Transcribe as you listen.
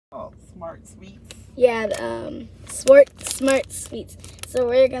Smart Sweets. Yeah, Smart Sweets. So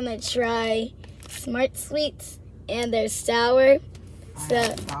we're gonna try Smart Sweets, and they're sour. I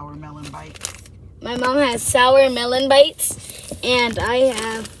have sour melon bites. My mom has sour melon bites, and I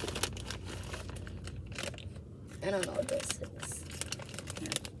have, I don't know what this is.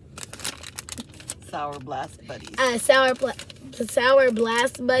 Sour Blast Buddies. Sour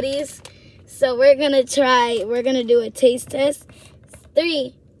Blast Buddies. So we're gonna do a taste test.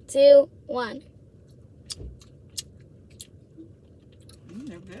 3, 2, 1.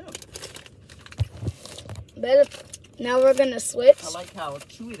 They're good. Better. Now we're gonna switch. I like how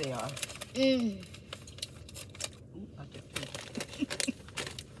chewy they are. Mm. Ooh, I just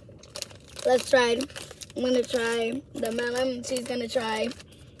Let's try. I'm gonna try the melon. She's gonna try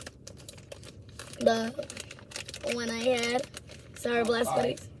the one I had. Sour Blast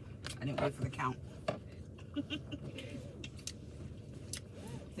Buddies. I didn't wait for the count. I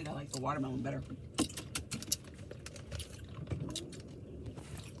think I like the watermelon better.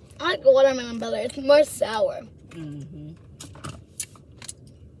 I like the watermelon better. It's more sour. Mm-hmm.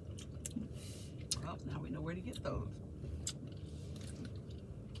 Well, now we know where to get those.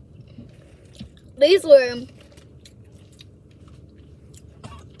 These were.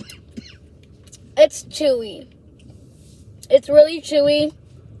 It's chewy. It's really chewy,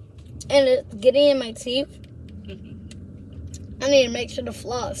 and it's getting in my teeth. I need to make sure to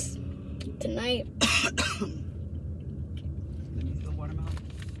floss tonight. Let me see the watermelon.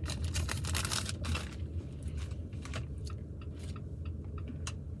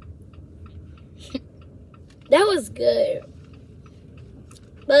 That was good.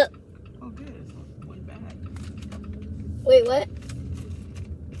 But Oh, good. It's one bag. wait, what?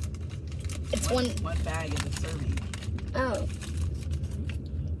 It's one. One bag is a serving. Oh.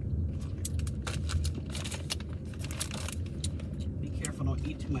 Be careful, don't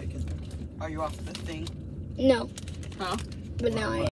eat too much. Are you off the thing? No. Huh? But now I am.